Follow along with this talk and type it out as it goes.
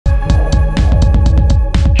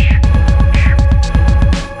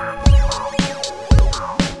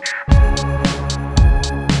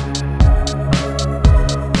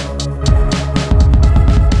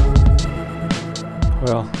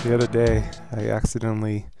The other day I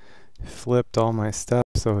accidentally flipped all my stuff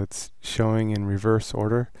so it's showing in reverse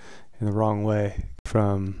order in the wrong way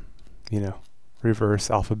from,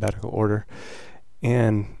 reverse alphabetical order.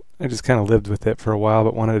 And I just kind of lived with it for a while,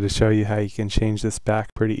 but wanted to show you how you can change this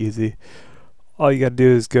back pretty easy. All you got to do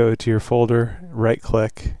is go to your folder, right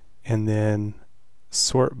click, and then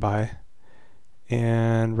sort by.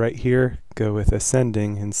 And right here, go with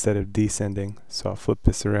ascending instead of descending. So I'll flip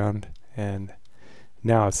this around, and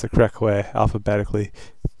now it's the correct way, alphabetically.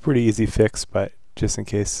 Pretty easy fix, but just in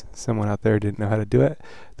case someone out there didn't know how to do it,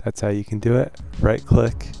 that's how you can do it. Right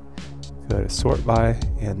click, go to sort by,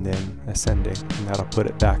 and then ascending, and that'll put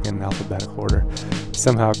it back in alphabetical order.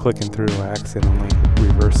 Somehow clicking through, I accidentally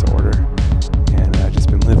reverse order, and I've just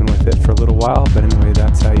been living with it for a little while, but anyway,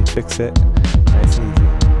 that's how you fix it.